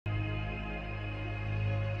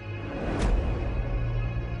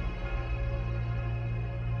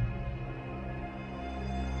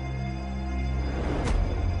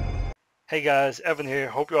Hey guys, Evan here.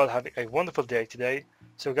 Hope you're all having a wonderful day today.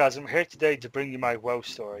 So guys, I'm here today to bring you my WoW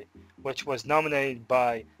story, which was nominated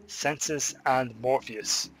by Census and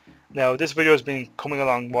Morpheus. Now this video has been coming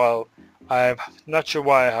along while I'm not sure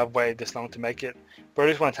why I have waited this long to make it, but I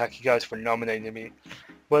just want to thank you guys for nominating me.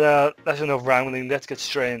 But that's enough rambling, let's get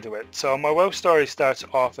straight into it. So my WoW story starts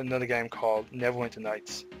off in another game called Neverwinter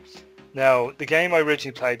Nights. Now the game I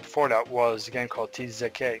originally played before that was a game called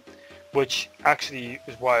TZK, which actually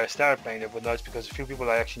is why I started playing Neverwinter Nights, because a few people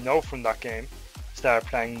I actually know from that game started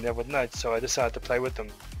playing Neverwinter Nights, so I decided to play with them.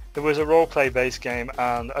 It was a roleplay based game,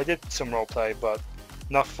 and I did some roleplay, but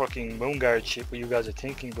not fucking Moonguard shit what you guys are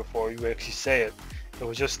thinking before you actually say it. It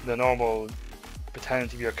was just the normal pretending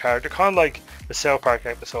to be your character, kind of like the South Park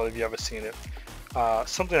episode if you ever seen it.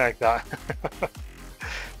 Something like that.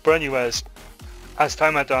 But anyways, as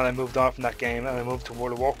time went on, I moved on from that game and I moved to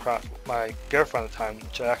World of Warcraft with my girlfriend at the time,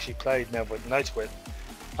 which I actually played Neverwinter Nights with.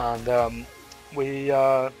 And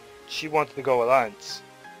she wanted to go Alliance.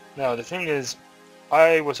 Now the thing is,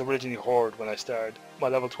 I was originally Horde when I started, my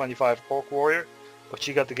level 25 Horde Warrior, but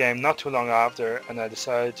she got the game not too long after and I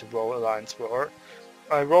decided to roll Alliance with her.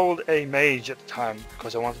 I rolled a mage at the time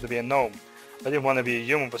because I wanted to be a gnome. I didn't want to be a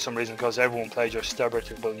human for some reason because everyone plays your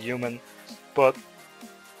stereotypical human, but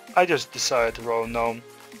I just decided to roll gnome.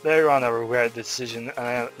 Later on I regretted the decision and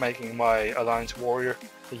I ended up making my Alliance warrior,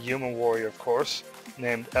 a human warrior of course,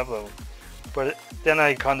 named Evylyn. But then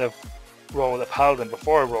I kind of rolled a paladin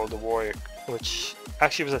before I rolled the warrior, which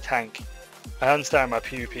actually was a tank. I hadn't started my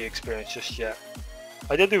PvP experience just yet.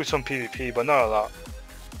 I did do some PvP but not a lot.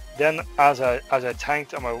 Then as I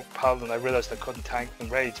tanked on my paladin I realized I couldn't tank in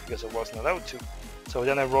raids because I wasn't allowed to. So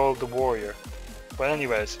then I rolled the warrior. But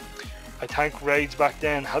anyways, I tanked raids back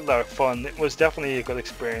then, had a lot of fun. It was definitely a good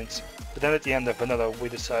experience. But then at the end of vanilla we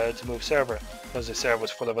decided to move server because the server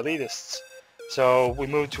was full of elitists. So we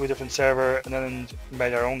moved to a different server and then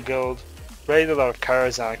made our own guild. Raided a lot of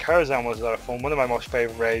Karazhan. Karazhan was a lot of fun, one of my most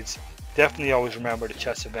favourite raids. Definitely always remember the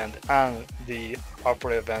chess event and the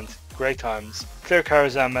opera event. Great times. Cleared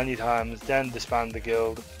Karazhan many times, then disbanded the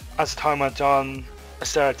guild. As time went on, I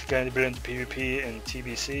started to get a bit into PvP in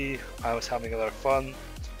TBC. I was having a lot of fun.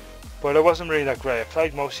 But it wasn't really that great. I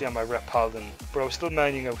played mostly on my rep paladin, but I was still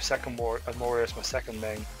maining a second warrior as my second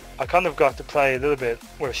main. I kind of got to play a little bit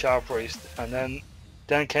with a Shadow Priest, and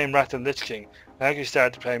then came Wrath of the Lich King. I actually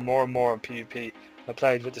started to play more and more on PvP. I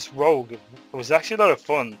played with this rogue. It was actually a lot of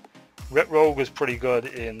fun. Rogue was pretty good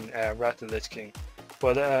in Wrath of the Lich King,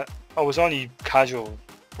 but I was only casual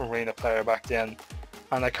arena player back then,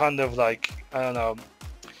 and I kind of like, I don't know,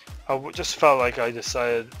 I just felt like I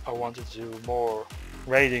decided I wanted to do more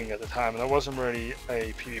raiding at the time, and I wasn't really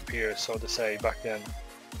a PvPer, so to say, back then.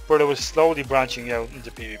 But I was slowly branching out into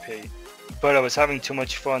PvP. But I was having too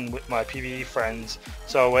much fun with my PvE friends,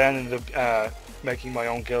 so I ended up making my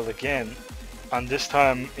own guild again. And this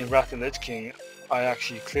time in Wrath of the Lich King, I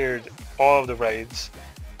actually cleared all of the raids,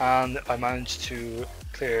 and I managed to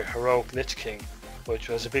clear Heroic Lich King, which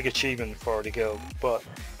was a big achievement for the guild. But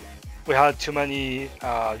we had too many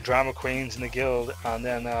drama queens in the guild, and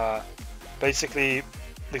then basically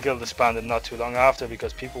the guild disbanded not too long after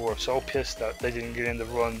because people were so pissed that they didn't get in the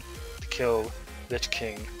run to kill Lich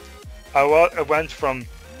King. I went from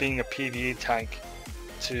being a PvE tank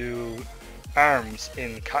to arms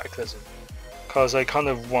in Cataclysm because I kind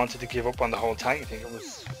of wanted to give up on the whole tanking thing.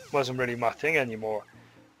 It wasn't really my thing anymore.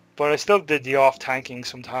 But I still did the off tanking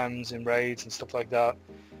sometimes in raids and stuff like that.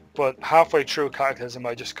 But halfway through Cataclysm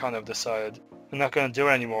I just kind of decided I'm not going to do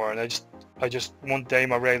it anymore, and I just one day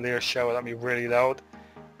my raid leader shouted at me really loud,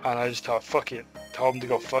 and I just thought fuck it, told him to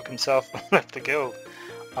go fuck himself and left the guild.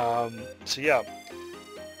 So yeah.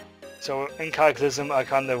 So in Cataclysm I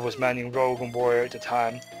kind of was manning Rogue and Warrior at the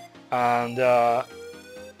time, and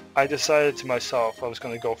I decided to myself I was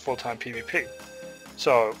going to go full-time PvP.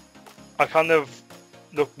 So I kind of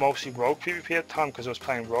looked mostly Rogue PvP at the time because I was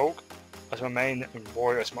playing Rogue as my main and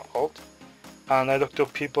Warrior as my ult. And I looked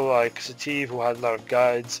up people like Sativ who had a lot of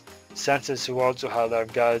guides, Census who also had a lot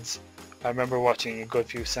of guides. I remember watching a good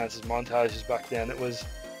few Census montages back then. It was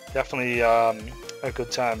definitely a good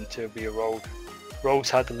time to be a rogue. Rogues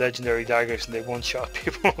had the legendary daggers and they one-shot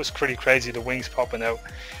people. It was pretty crazy, the wings popping out.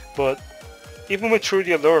 But even with through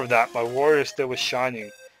the allure of that, my warrior still was shining,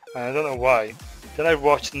 and I don't know why. Then I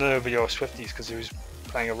watched another video of Swifties because he was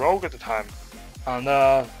playing a rogue at the time, and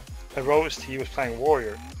I noticed he was playing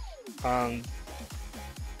warrior, and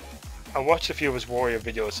I watched a few of his warrior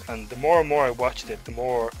videos, and the more and more I watched it, the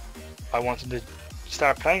more I wanted to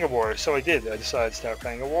start playing a warrior. So I did. I decided to start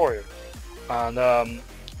playing a warrior, and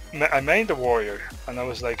I mained a warrior, and I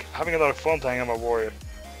was like having a lot of fun playing on my warrior.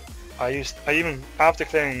 I even, after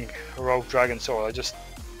clearing Rogue Dragon Soul, I just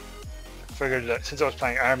figured that since I was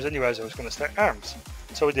playing ARMS anyways, I was going to start ARMS.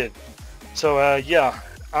 So I did. So yeah,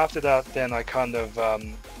 after that then I kind of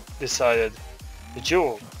decided the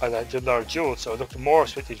duel. I did a lot of duels, so I looked at more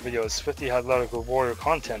Swifty's videos. Swifty had a lot of good warrior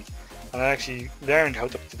content, and I actually learned how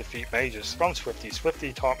to defeat mages from Swifty.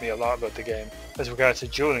 Swifty taught me a lot about the game as regards to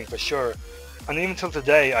dueling for sure. And even till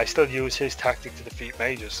today I still use his tactic to defeat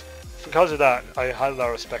mages. Because of that, I had a lot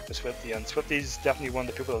of respect for Swifty, and Swifty's definitely one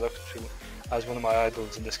of the people I look to as one of my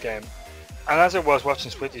idols in this game. And as I was watching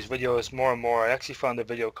Swifty's videos more and more, I actually found a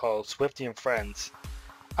video called Swifty and Friends,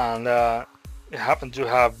 and it happened to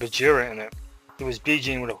have Bajira in it. He was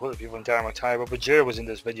BGing with a whole lot of people in Dharma Tire, but Bajira was in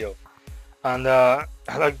this video. And I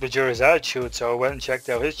liked Bajira's attitude, so I went and checked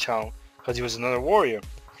out his channel because he was another warrior.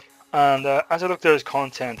 And as I looked at his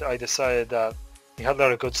content, I decided that he had a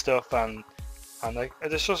lot of good stuff, and I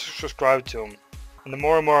just subscribed to him. And the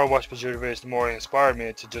more and more I watched Bajira videos, the more it inspired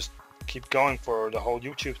me to just keep going for the whole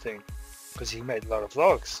YouTube thing, because he made a lot of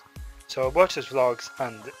vlogs. So I watched his vlogs,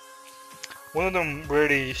 and one of them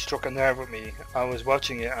really struck a nerve with me. I was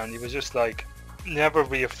watching it, and he was just like, never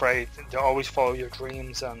be afraid to always follow your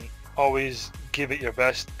dreams and always give it your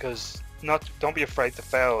best, because don't be afraid to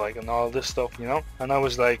fail, like, and all this stuff, you know. And I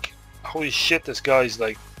was like, holy shit, this guy's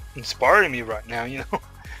like inspiring me right now, you know.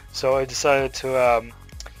 So I decided to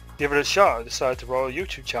give it a shot. I decided to roll a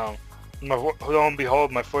YouTube channel. Lo and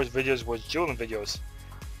behold, my first videos was dueling videos,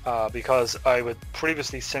 because I was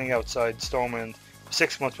previously sitting outside Stormwind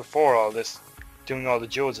 6 months before all this, doing all the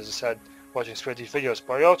duels, as I said, watching Swifty's videos.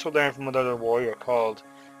 But I also learned from another warrior called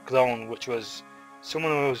Glone, which was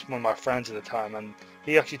someone who was one of my friends at the time, and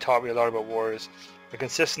he actually taught me a lot about warriors. I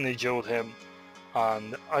consistently dueled him,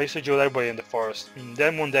 and I used to duel everybody in the forest. And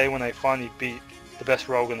then one day when I finally beat the best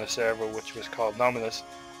rogue in the server, which was called Nominus,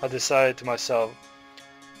 I decided to myself,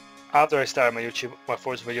 after I started my YouTube, my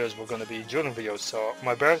first videos were going to be dueling videos. So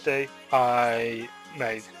my birthday, I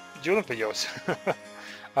made dueling videos.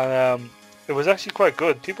 And it was actually quite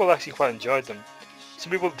good. People actually quite enjoyed them.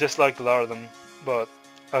 Some people disliked a lot of them, but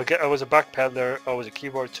I was a backpedaler, I was a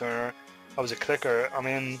keyboard turner, I was a clicker. I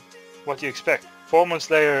mean, what do you expect? 4 months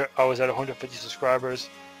later, I was at 150 subscribers.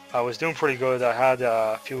 I was doing pretty good. I had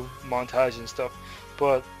a few montages and stuff,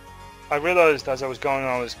 but I realized as I was going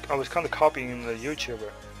on, I was kind of copying the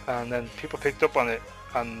YouTuber, and then people picked up on it,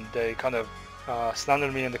 and they kind of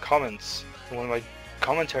slandered me in the comments in one of my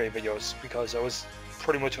commentary videos, because I was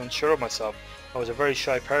pretty much unsure of myself. I was a very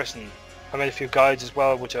shy person. I made a few guides as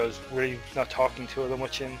well, which I was really not talking to that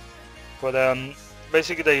much in, but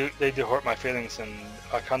basically they did hurt my feelings, and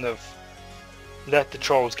I kind of let the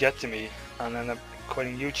trolls get to me, and ended up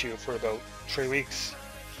quitting YouTube for about 3 weeks.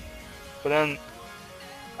 But then,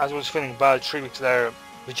 as I was feeling bad, 3 weeks later,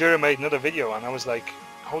 Bajira made another video, and I was like,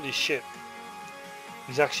 holy shit,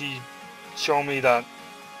 he's actually showing me that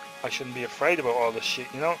I shouldn't be afraid about all this shit,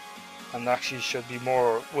 you know, and actually should be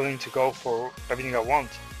more willing to go for everything I want.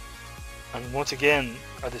 And once again,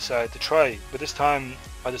 I decided to try, but this time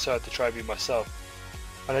I decided to try be myself,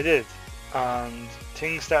 and I did, and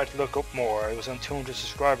things started to look up more. I was on 200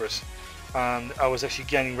 subscribers, and I was actually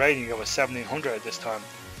getting rating. I was 1700 at this time,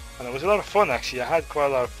 and it was a lot of fun actually. I had quite a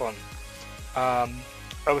lot of fun.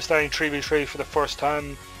 I was starting 3v3 for the first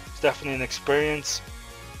time. It's definitely an experience,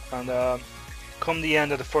 and come the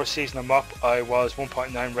end of the first season of MOP, I was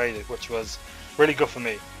 1.9 rated, which was really good for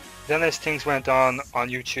me. Then as things went on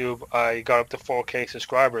YouTube, I got up to 4K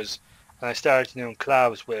subscribers, and I started doing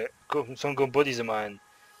collabs with some good buddies of mine.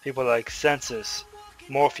 People like Census,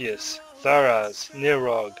 Morpheus, Tharaz,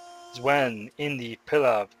 Nirog, Zwen, Indy,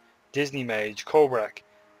 Pilav, Disney Mage, Kobrak,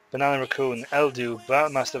 Banana Raccoon, Eldu,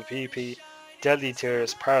 Battlemaster PP, Deadly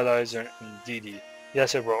Tears, Paralyzer, and Didi.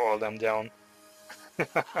 Yes, I wrote all them down.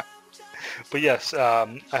 But yes, I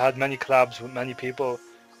had many collabs with many people.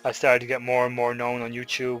 I started to get more and more known on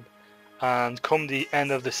YouTube, and come the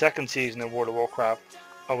end of the second season of World of Warcraft,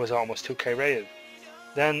 I was almost 2K rated.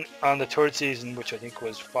 Then on the third season, which I think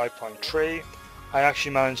was 5.3, I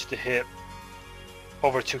actually managed to hit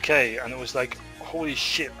over 2K, and it was like, holy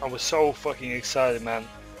shit, I was so fucking excited, man.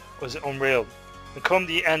 It was unreal. And come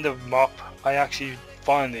the end of MOP, I actually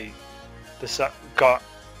finally got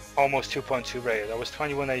almost 2.2 rated. I was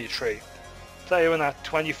 2183. Playing at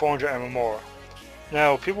 2400 MMR.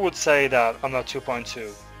 Now, people would say that I'm not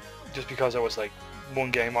 2.2 just because I was like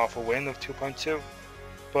one game off a win of 2.2.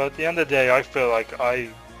 But at the end of the day, I feel like I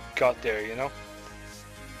got there, you know.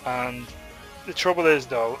 And the trouble is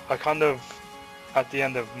though, I kind of, at the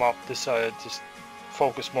end of MOP, decided to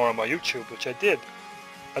focus more on my YouTube, which I did.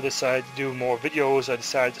 I decided to do more videos. I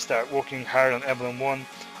decided to start working hard on Evylyn 1.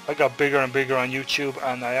 I got bigger and bigger on YouTube,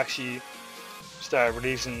 and I actually started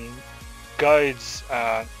releasing guides,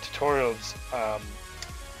 tutorials,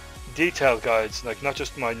 detailed guides, like not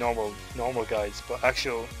just my normal guides, but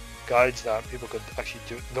actual guides that people could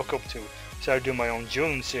actually look up to. Started doing my own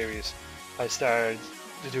dueling series. I started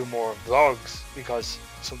to do more vlogs because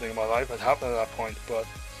something in my life had happened at that point. But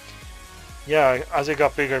yeah, as I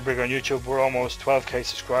got bigger and bigger on YouTube, we're almost 12k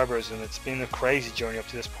subscribers, and it's been a crazy journey up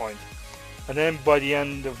to this point. And then by the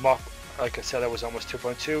end of like I said, I was almost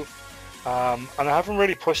 2.2, and I haven't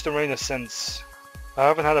really pushed arena since. I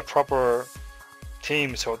haven't had a proper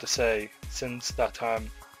team, so to say, since that time,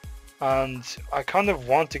 and I kind of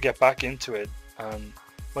want to get back into it. And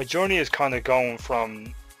my journey is kind of going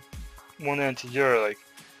from one end to the other, like,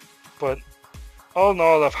 but all in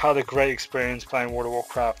all, I've had a great experience playing World of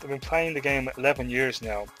Warcraft. I've been playing the game 11 years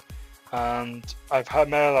now, and I've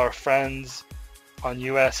met a lot of friends on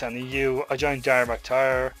US and EU. I joined Darren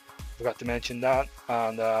McTire, forgot to mention that,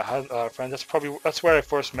 and had a lot of friends. That's where I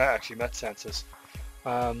first met Census.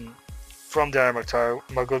 From Darren McTire,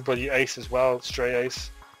 my good buddy Ace as well, Stray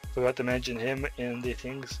Ace, forgot to mention him in the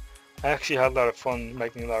things. I actually had a lot of fun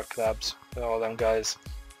making a lot of collabs with all them guys.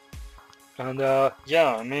 And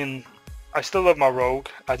yeah, I mean, I still love my rogue.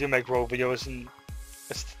 I do make rogue videos, and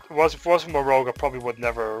if it wasn't my rogue, I probably would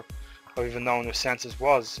never have even known who Census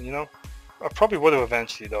was, you know? I probably would have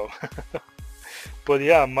eventually though. But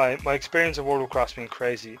yeah, my experience in World of Warcraft's been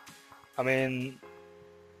crazy. I mean,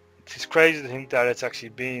 it's crazy to think that it's actually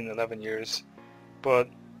been 11 years, but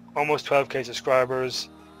almost 12k subscribers,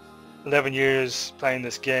 11 years playing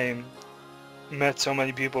this game, met so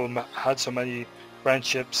many people, had so many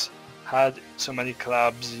friendships, had so many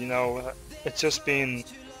collabs, you know. It's just been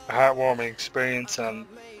a heartwarming experience, and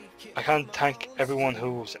I can't thank everyone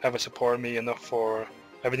who's ever supported me enough for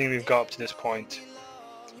everything we've got up to this point.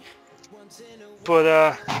 But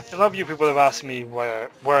a lot of you people have asked me where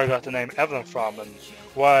I got the name Evylyn from, and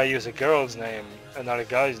why I use a girl's name and not a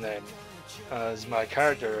guy's name as my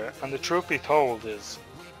character. And the truth be told is,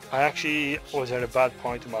 I actually was at a bad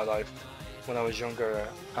point in my life when I was younger,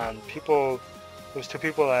 and there was two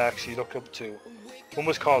people I actually looked up to. One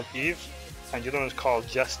was called Eve, and the other one was called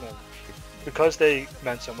Jesslyn. Because they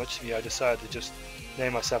meant so much to me, I decided to just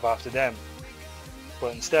name myself after them.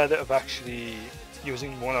 But instead of actually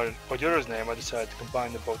using one or the other's name, I decided to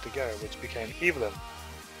combine them both together, which became Evylyn.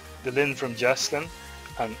 The Lyn from Jesslyn,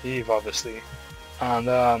 and Eve obviously. And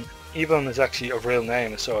Evylyn is actually a real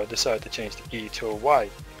name, so I decided to change the E to a Y,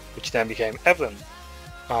 which then became Evylyn.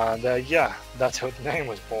 And yeah, that's how the name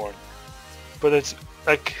was born. But it's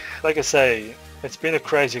like I say, it's been a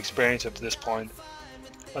crazy experience up to this point,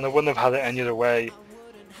 and I wouldn't have had it any other way.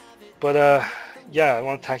 But yeah, I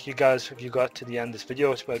want to thank you guys if you got to the end of this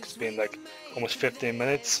video. It's been like almost 15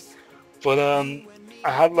 minutes. But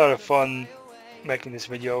I had a lot of fun making this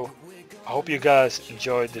video. I hope you guys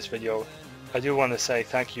enjoyed this video. I do want to say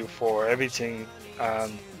thank you for everything,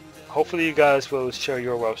 and hopefully you guys will share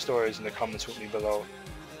your WoW stories in the comments with me below.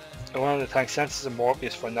 I want to thank Census and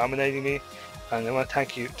Morpheus for nominating me, and I want to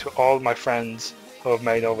thank you to all my friends who I've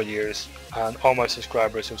made over the years, and all my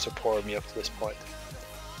subscribers who have supported me up to this point.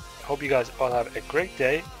 I hope you guys all have a great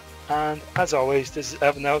day, and as always, this is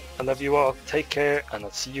Evylyn out. I love you all, take care, and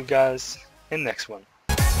I'll see you guys in the next one.